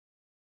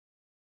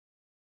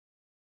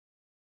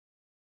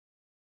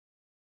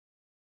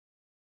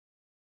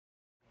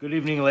Good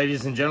evening,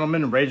 ladies and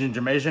gentlemen, Raging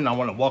Jamasian. I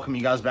want to welcome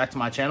you guys back to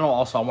my channel.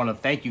 Also, I want to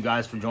thank you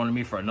guys for joining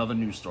me for another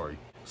news story.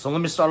 So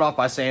let me start off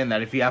by saying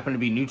that if you happen to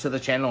be new to the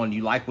channel and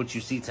you like what you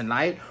see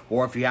tonight,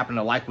 or if you happen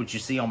to like what you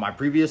see on my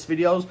previous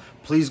videos,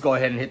 please go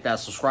ahead and hit that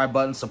subscribe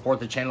button. Support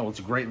the channel. It's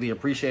greatly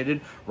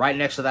appreciated. Right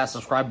next to that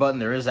subscribe button,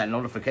 there is that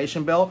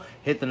notification bell.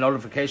 Hit the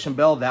notification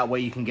bell. That way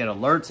you can get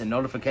alerts and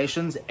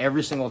notifications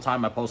every single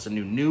time I post a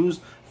new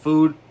news,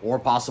 food, or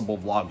possible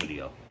vlog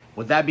video.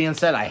 With that being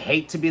said, I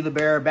hate to be the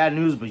bearer of bad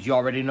news, but you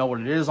already know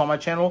what it is on my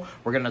channel.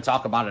 We're going to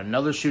talk about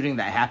another shooting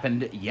that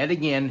happened yet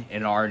again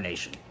in our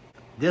nation.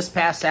 This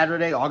past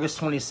Saturday, August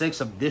 26th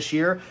of this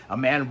year, a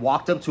man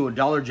walked up to a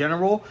Dollar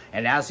General,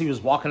 and as he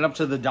was walking up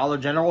to the Dollar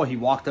General, he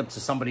walked up to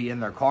somebody in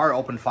their car,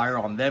 opened fire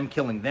on them,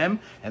 killing them,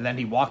 and then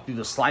he walked through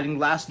the sliding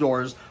glass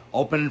doors,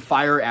 opened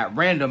fire at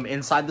random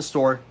inside the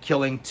store,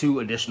 killing 2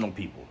 additional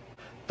people.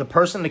 The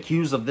person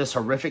accused of this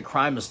horrific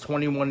crime is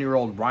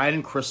 21-year-old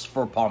Ryan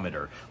Christopher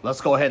Palmiter.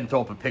 Let's go ahead and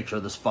throw up a picture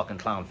of this fucking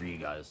clown for you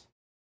guys.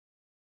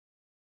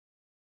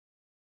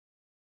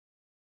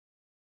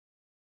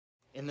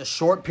 In the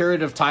short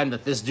period of time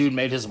that this dude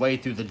made his way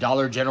through the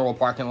Dollar General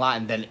parking lot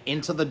and then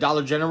into the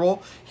Dollar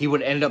General, he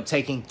would end up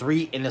taking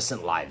 3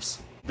 innocent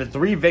lives. The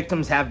 3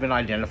 victims have been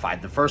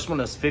identified. The first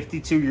one is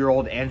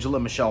 52-year-old Angela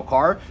Michelle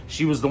Carr.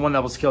 She was the one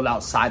that was killed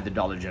outside the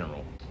Dollar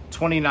General.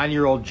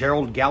 29-year-old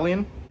Gerald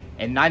Gallion,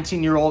 and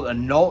 19-year-old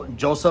Anult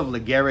Joseph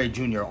Laguerre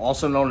Jr.,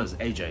 also known as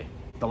AJ.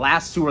 The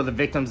last 2 are the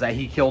victims that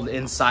he killed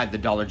inside the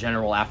Dollar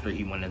General after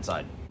he went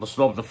inside. Let's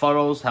throw up the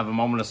photos, have a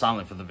moment of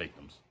silence for the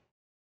victims.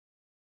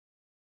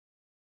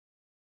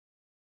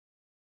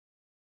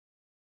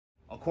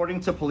 According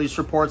to police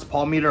reports,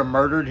 Palmiter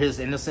murdered his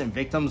innocent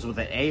victims with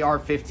an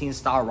AR-15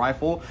 style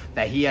rifle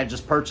that he had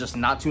just purchased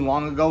not too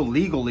long ago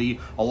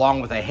legally,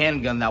 along with a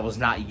handgun that was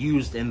not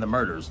used in the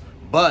murders.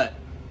 But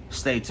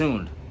stay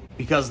tuned,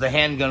 because the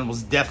handgun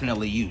was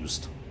definitely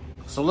used.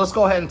 So let's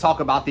go ahead and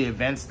talk about the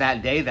events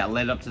that day that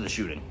led up to the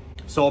shooting.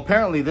 So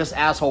apparently this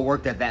asshole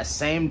worked at that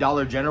same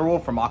Dollar General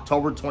from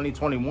October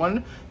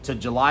 2021 to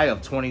July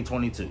of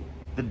 2022.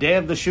 The day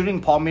of the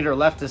shooting, Palmiter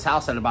left his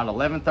house at about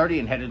 11:30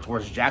 and headed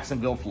towards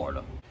Jacksonville,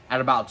 Florida.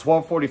 At about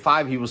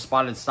 12:45, he was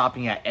spotted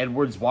stopping at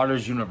Edwards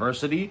Waters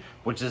University,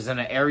 which is in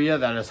an area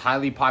that is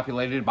highly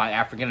populated by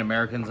African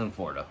Americans in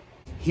Florida.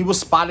 He was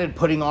spotted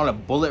putting on a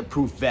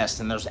bulletproof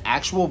vest, and there's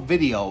actual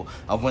video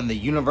of when the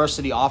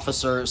university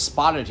officer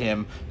spotted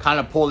him, kind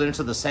of pulled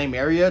into the same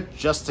area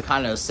just to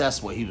kind of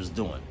assess what he was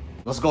doing.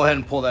 Let's go ahead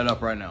and pull that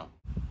up right now.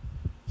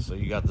 So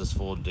you got this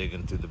fool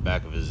digging through the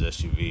back of his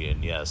SUV,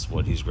 and yes,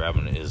 what he's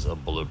grabbing is a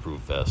bulletproof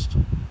vest.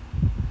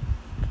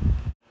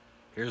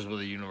 Here's where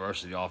the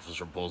university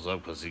officer pulls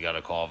up because he got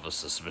a call of a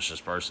suspicious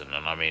person.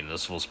 And I mean,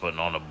 this fool's putting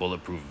on a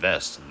bulletproof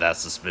vest. That's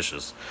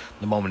suspicious.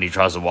 The moment he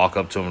tries to walk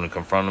up to him and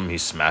confront him, he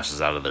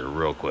smashes out of there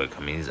real quick.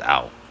 I mean, he's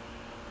out.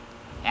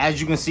 As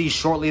you can see,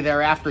 shortly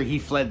thereafter, he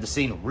fled the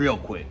scene real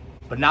quick.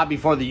 But not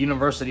before the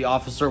university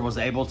officer was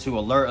able to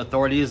alert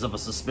authorities of a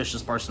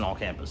suspicious person on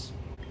campus.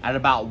 At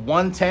about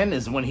 1:10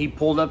 is when he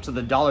pulled up to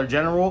the Dollar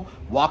General,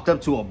 walked up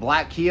to a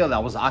black Kia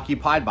that was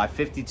occupied by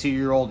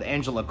 52-year-old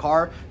Angela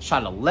Carr,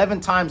 shot 11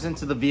 times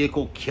into the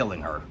vehicle, killing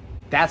her.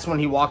 That's when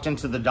he walked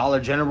into the Dollar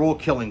General,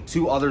 killing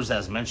 2 others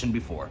as mentioned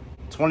before.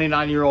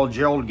 29-year-old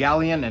Gerald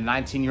Gallion and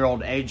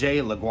 19-year-old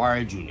AJ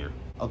Laguerre Jr.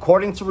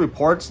 According to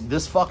reports,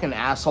 this fucking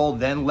asshole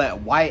then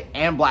let white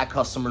and black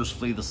customers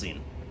flee the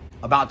scene.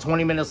 About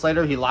 20 minutes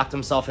later, he locked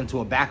himself into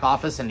a back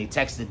office and he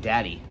texted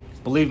daddy.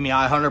 Believe me,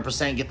 I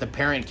 100% get the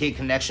parent-kid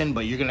connection,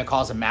 but you're going to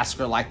cause a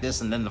massacre like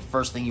this, and then the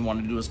first thing you want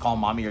to do is call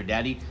mommy or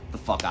daddy? The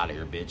fuck out of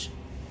here, bitch.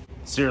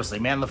 Seriously,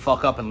 man the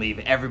fuck up and leave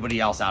everybody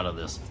else out of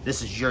this.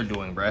 This is your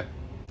doing, bruh.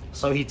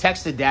 So he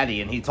texted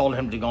daddy, and he told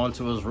him to go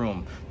into his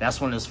room.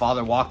 That's when his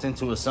father walked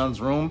into his son's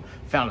room,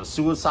 found a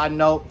suicide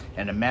note,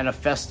 and a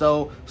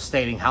manifesto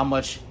stating how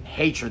much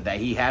hatred that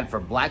he had for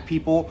black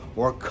people,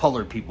 or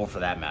colored people for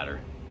that matter.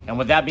 And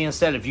with that being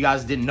said, if you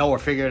guys didn't know or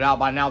figured it out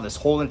by now, this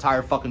whole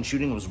entire fucking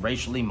shooting was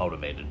racially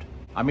motivated.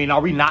 I mean, are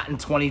we not in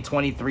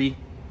 2023?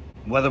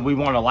 Whether we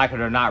want to like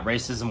it or not,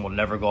 racism will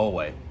never go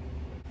away.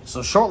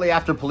 So shortly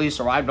after police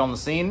arrived on the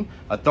scene,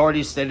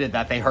 authorities stated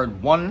that they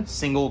heard 1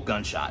 single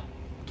gunshot.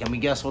 Can we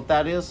guess what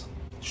that is?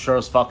 Sure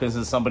as fuck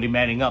isn't somebody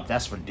manning up,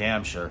 that's for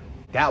damn sure.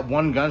 That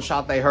 1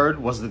 gunshot they heard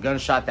was the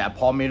gunshot that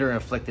Palmiter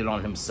inflicted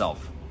on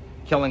himself,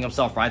 killing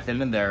himself right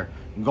then and there,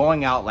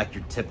 going out like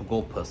your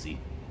typical pussy.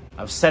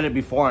 I've said it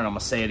before and I'm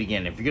going to say it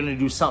again. If you're going to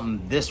do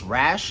something this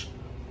rash,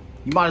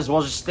 you might as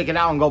well just stick it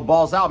out and go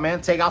balls out,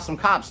 man. Take out some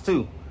cops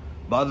too.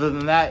 But other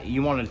than that,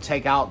 you want to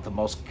take out the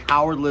most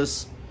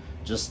cowardless,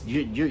 just,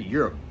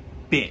 you're a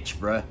bitch,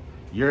 bruh.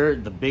 You're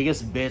the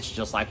biggest bitch,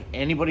 just like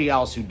anybody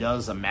else who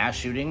does a mass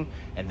shooting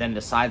and then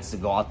decides to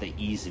go out the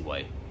easy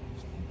way.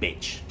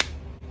 Bitch.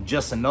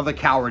 Just another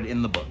coward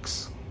in the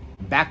books.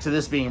 Back to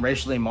this being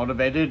racially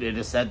motivated, it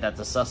is said that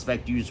the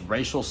suspect used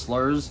racial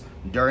slurs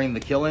during the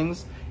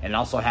killings and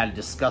also had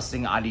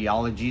disgusting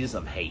ideologies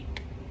of hate.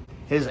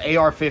 His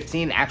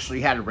AR-15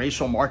 actually had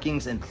racial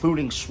markings,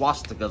 including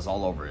swastikas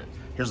all over it.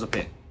 Here's a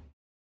pic.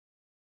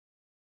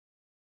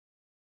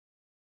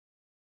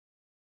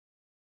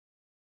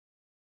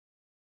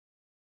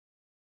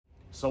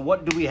 So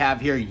what do we have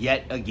here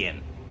yet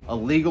again? A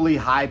legally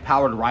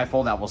high-powered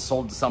rifle that was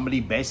sold to somebody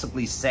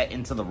basically set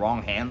into the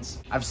wrong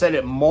hands? I've said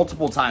it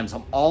multiple times,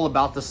 I'm all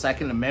about the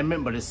Second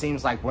Amendment, but it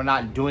seems like we're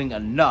not doing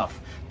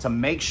enough to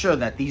make sure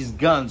that these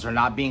guns are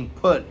not being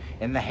put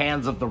in the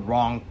hands of the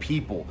wrong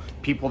people.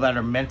 People that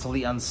are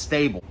mentally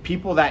unstable.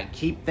 People that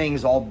keep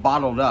things all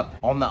bottled up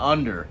on the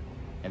under,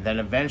 and then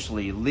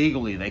eventually,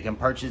 legally, they can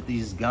purchase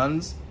these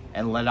guns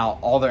and let out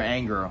all their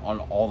anger on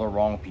all the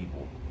wrong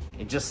people.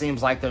 It just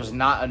seems like there's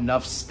not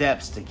enough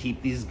steps to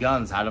keep these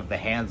guns out of the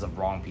hands of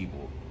wrong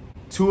people.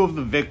 2 of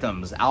the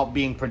victims out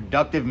being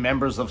productive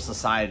members of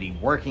society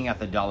working at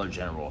the Dollar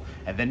General.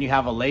 And then you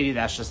have a lady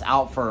that's just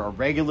out for a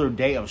regular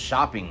day of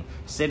shopping,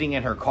 sitting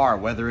in her car,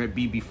 whether it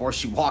be before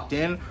she walked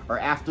in or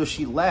after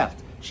she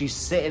left. She's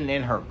sitting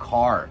in her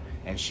car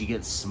and she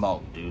gets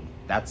smoked, dude.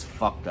 That's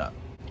fucked up.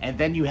 And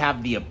then you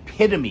have the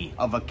epitome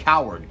of a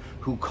coward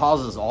who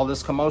causes all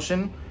this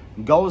commotion,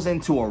 goes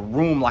into a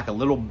room like a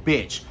little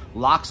bitch,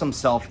 locks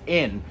himself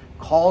in,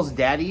 calls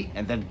daddy,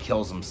 and then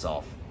kills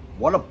himself.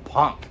 What a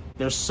punk.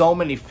 There's so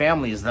many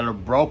families that are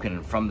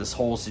broken from this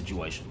whole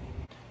situation.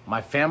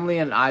 My family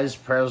and I's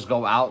prayers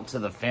go out to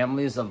the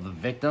families of the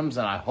victims,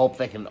 and I hope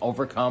they can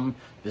overcome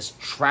this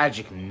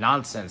tragic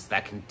nonsense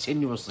that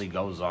continuously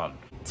goes on.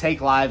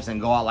 Take lives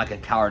and go out like a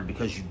coward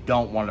because you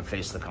don't want to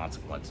face the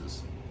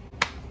consequences.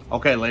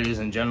 Okay, ladies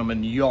and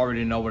gentlemen, you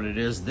already know what it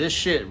is. This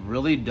shit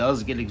really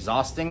does get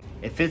exhausting.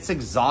 If it's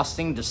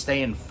exhausting to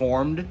stay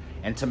informed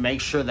and to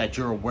make sure that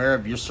you're aware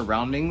of your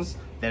surroundings,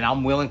 then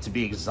I'm willing to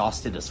be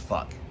exhausted as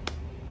fuck.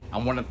 I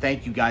want to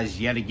thank you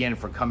guys yet again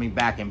for coming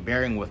back and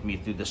bearing with me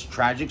through this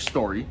tragic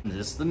story.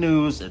 This is the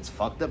news. It's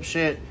fucked up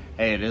shit.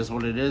 Hey, it is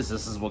what it is.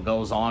 This is what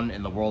goes on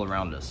in the world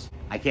around us.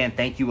 I can't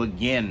thank you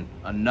again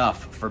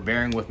enough for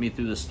bearing with me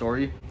through this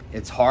story.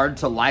 It's hard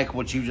to like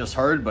what you just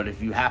heard, but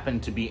if you happen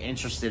to be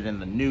interested in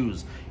the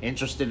news,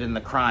 interested in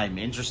the crime,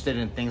 interested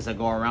in things that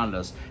go around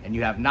us, and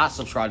you have not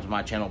subscribed to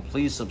my channel,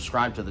 please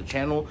subscribe to the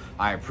channel.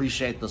 I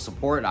appreciate the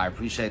support. I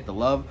appreciate the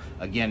love.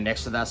 Again,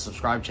 next to that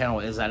subscribe channel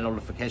is that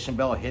notification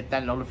bell. Hit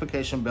that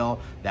notification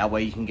bell. That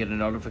way you can get a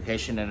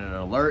notification and an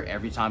alert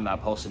every time I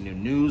post a new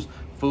news,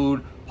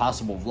 food,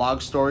 possible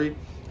vlog story.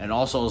 And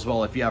also as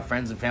well, if you have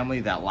friends and family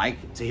that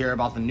like to hear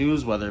about the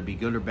news, whether it be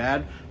good or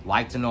bad,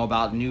 like to know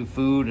about new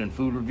food and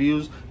food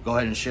reviews, go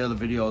ahead and share the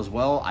video as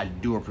well. I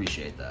do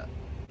appreciate that.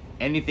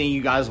 Anything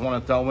you guys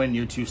want to throw in,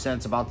 your 2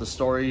 cents about the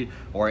story,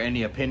 or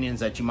any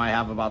opinions that you might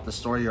have about the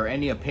story, or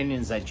any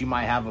opinions that you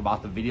might have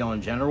about the video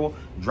in general,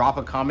 drop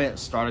a comment,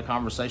 start a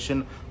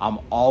conversation. I'm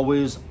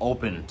always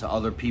open to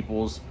other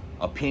people's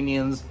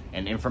opinions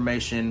and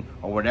information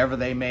or whatever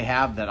they may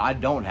have that I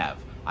don't have.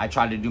 I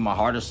try to do my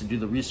hardest to do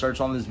the research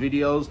on these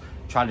videos,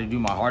 try to do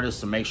my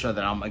hardest to make sure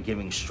that I'm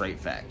giving straight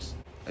facts.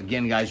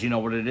 Again, guys, you know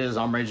what it is.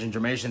 I'm Raging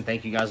Jermation.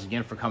 Thank you guys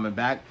again for coming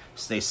back.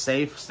 Stay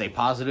safe, stay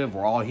positive.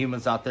 We're all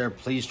humans out there.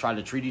 Please try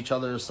to treat each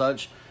other as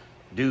such.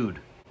 Dude,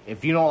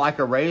 if you don't like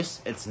a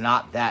race, it's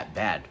not that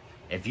bad.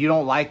 If you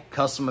don't like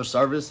customer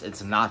service,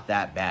 it's not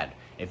that bad.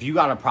 If you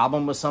got a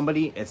problem with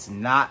somebody, it's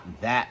not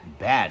that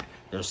bad.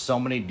 There's so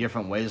many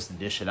different ways to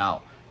dish it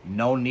out.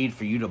 No need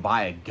for you to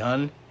buy a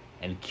gun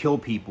and kill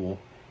people,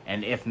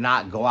 and if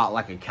not, go out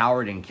like a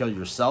coward and kill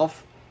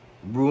yourself,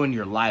 ruin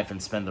your life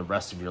and spend the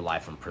rest of your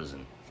life in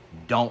prison.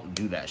 Don't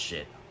do that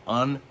shit.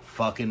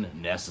 Unfucking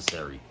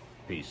necessary.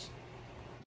 Peace.